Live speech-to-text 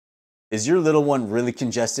Is your little one really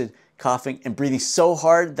congested, coughing, and breathing so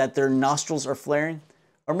hard that their nostrils are flaring?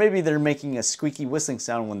 Or maybe they're making a squeaky whistling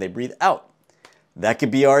sound when they breathe out. That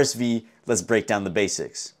could be RSV. Let's break down the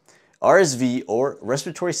basics. RSV, or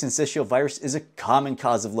respiratory syncytial virus, is a common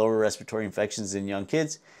cause of lower respiratory infections in young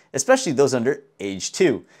kids, especially those under age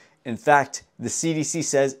 2. In fact, the CDC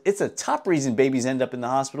says it's a top reason babies end up in the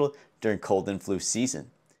hospital during cold and flu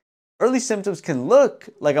season. Early symptoms can look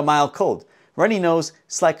like a mild cold, runny nose,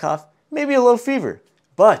 slight cough, maybe a low fever.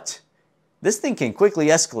 But this thing can quickly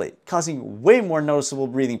escalate, causing way more noticeable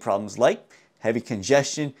breathing problems like heavy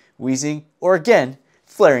congestion, wheezing, or again,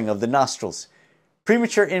 flaring of the nostrils.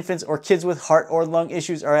 Premature infants or kids with heart or lung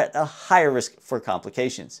issues are at a higher risk for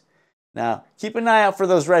complications. Now, keep an eye out for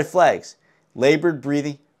those red flags. Labored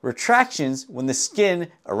breathing, retractions when the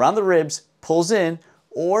skin around the ribs pulls in,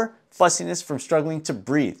 or fussiness from struggling to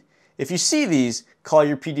breathe. If you see these, call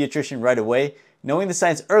your pediatrician right away. Knowing the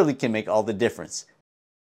signs early can make all the difference.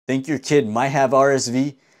 Think your kid might have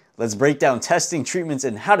RSV? Let's break down testing, treatments,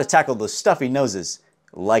 and how to tackle those stuffy noses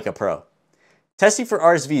like a pro. Testing for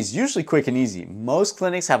RSV is usually quick and easy. Most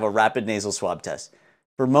clinics have a rapid nasal swab test.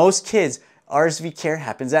 For most kids, RSV care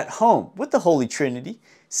happens at home with the Holy Trinity: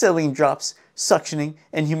 saline drops, suctioning,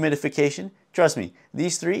 and humidification. Trust me,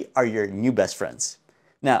 these three are your new best friends.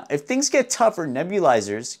 Now, if things get tougher,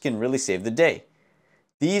 nebulizers can really save the day.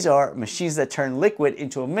 These are machines that turn liquid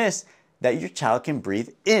into a mist that your child can breathe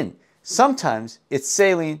in. Sometimes it's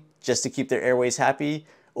saline just to keep their airways happy,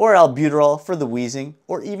 or albuterol for the wheezing,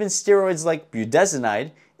 or even steroids like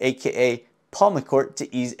budesonide, aka Pulmicort,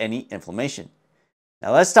 to ease any inflammation.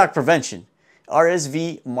 Now let's talk prevention.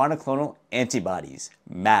 RSV monoclonal antibodies,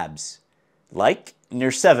 MABs, like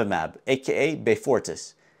nirsevimab, aka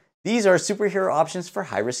Beyfortus. These are superhero options for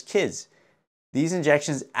high-risk kids. These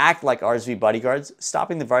injections act like RSV bodyguards,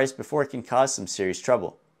 stopping the virus before it can cause some serious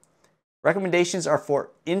trouble. Recommendations are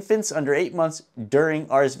for infants under 8 months during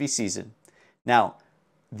RSV season. Now,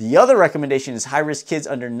 the other recommendation is high-risk kids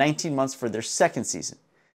under 19 months for their second season.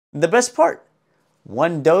 The best part,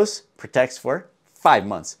 one dose protects for 5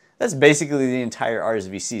 months. That's basically the entire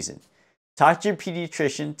RSV season. Talk to your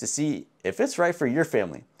pediatrician to see if it's right for your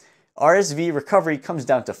family. RSV recovery comes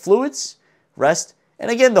down to fluids, rest, and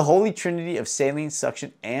again, the holy trinity of saline,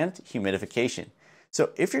 suction, and humidification.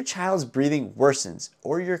 So if your child's breathing worsens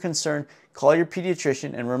or you're concerned, call your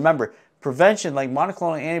pediatrician, and remember, prevention like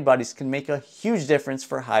monoclonal antibodies can make a huge difference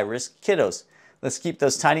for high-risk kiddos. Let's keep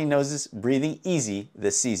those tiny noses breathing easy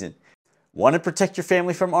this season. Want to protect your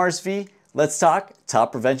family from RSV? Let's talk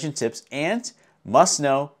top prevention tips and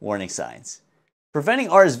must-know warning signs. Preventing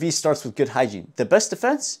RSV starts with good hygiene. The best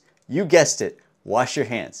defense? You guessed it, wash your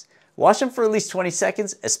hands. Wash them for at least 20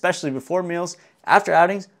 seconds, especially before meals, after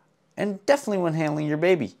outings, and definitely when handling your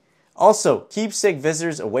baby. Also, keep sick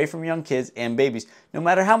visitors away from young kids and babies, no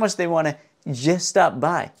matter how much they want to just stop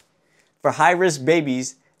by. For high-risk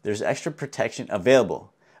babies, there's extra protection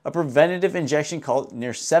available. A preventative injection called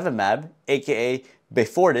nirsevimab, aka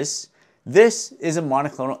Beyfortus. This is a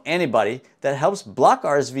monoclonal antibody that helps block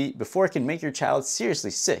RSV before it can make your child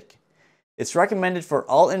seriously sick. It's recommended for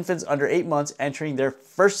all infants under 8 months entering their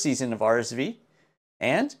first season of RSV,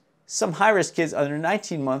 and some high-risk kids under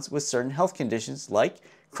 19 months with certain health conditions like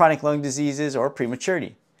chronic lung diseases or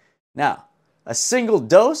prematurely. Now, a single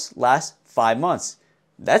dose lasts 5 months.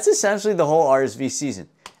 That's essentially the whole RSV season.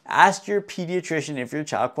 Ask your pediatrician if your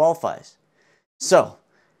child qualifies. So,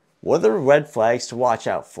 what are the red flags to watch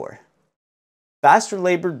out for? Faster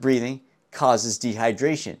labored breathing causes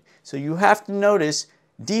dehydration. So you have to notice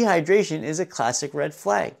dehydration is a classic red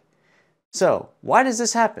flag. So, why does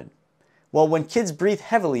this happen? Well, when kids breathe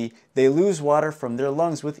heavily, they lose water from their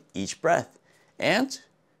lungs with each breath. And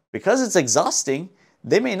because it's exhausting,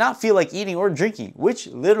 they may not feel like eating or drinking, which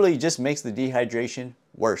literally just makes the dehydration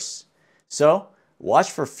worse. So,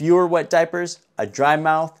 watch for fewer wet diapers, a dry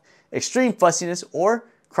mouth, extreme fussiness, or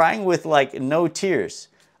crying with like no tears.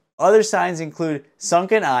 Other signs include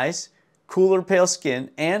sunken eyes, cooler pale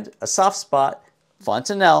skin, and a soft spot,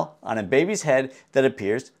 fontanelle, on a baby's head that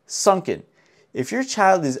appears sunken. If your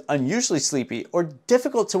child is unusually sleepy or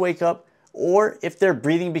difficult to wake up, or if their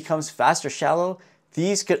breathing becomes fast or shallow,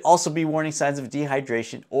 these could also be warning signs of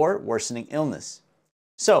dehydration or worsening illness.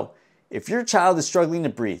 So, if your child is struggling to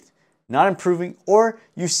breathe, not improving, or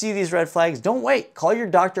you see these red flags, don't wait. Call your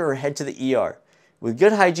doctor or head to the ER. With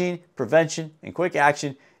good hygiene, prevention, and quick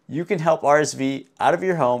action, you can help RSV out of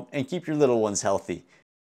your home and keep your little ones healthy.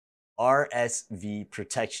 RSV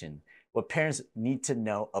Protection, what parents need to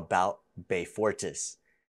know about Beyfortus.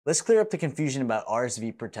 Let's clear up the confusion about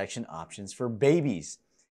RSV protection options for babies.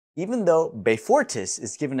 Even though Beyfortus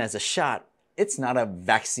is given as a shot, it's not a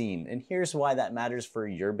vaccine, and here's why that matters for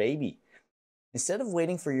your baby. Instead of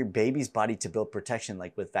waiting for your baby's body to build protection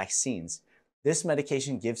like with vaccines, this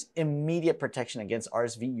medication gives immediate protection against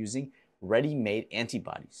RSV using ready-made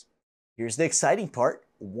antibodies. Here's the exciting part.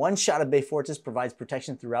 One shot of Beyfortus provides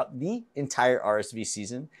protection throughout the entire RSV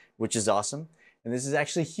season, which is awesome. And this is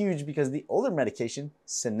actually huge because the older medication,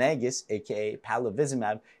 Synagis, aka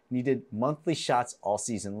palivizumab, needed monthly shots all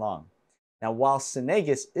season long. Now, while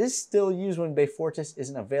Synagis is still used when Beyfortus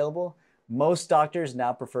isn't available, most doctors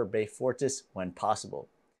now prefer Beyfortus when possible.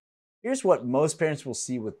 Here's what most parents will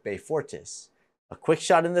see with Beyfortus: a quick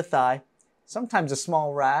shot in the thigh, sometimes a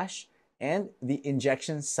small rash, and the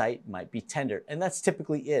injection site might be tender, and that's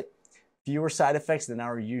typically it. Fewer side effects than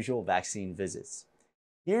our usual vaccine visits.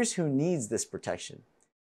 Here's who needs this protection: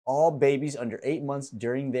 all babies under 8 months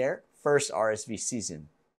during their first RSV season.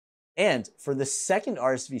 And for the second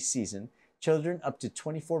RSV season, children up to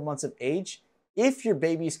 24 months of age, if your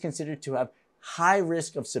baby is considered to have high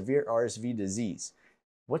risk of severe RSV disease.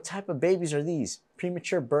 What type of babies are these?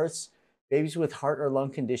 Premature births, babies with heart or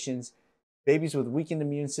lung conditions, babies with weakened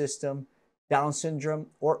immune system, Down syndrome,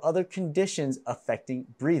 or other conditions affecting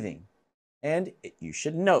breathing. And you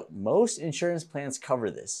should note, most insurance plans cover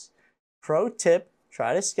this. Pro tip,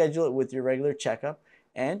 try to schedule it with your regular checkup.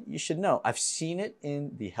 And you should know, I've seen it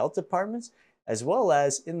in the health departments as well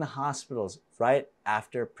as in the hospitals right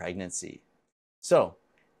after pregnancy. So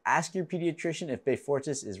ask your pediatrician if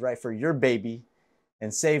Beyfortus is right for your baby,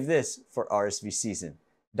 and save this for RSV season.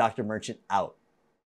 Dr. Merchant out.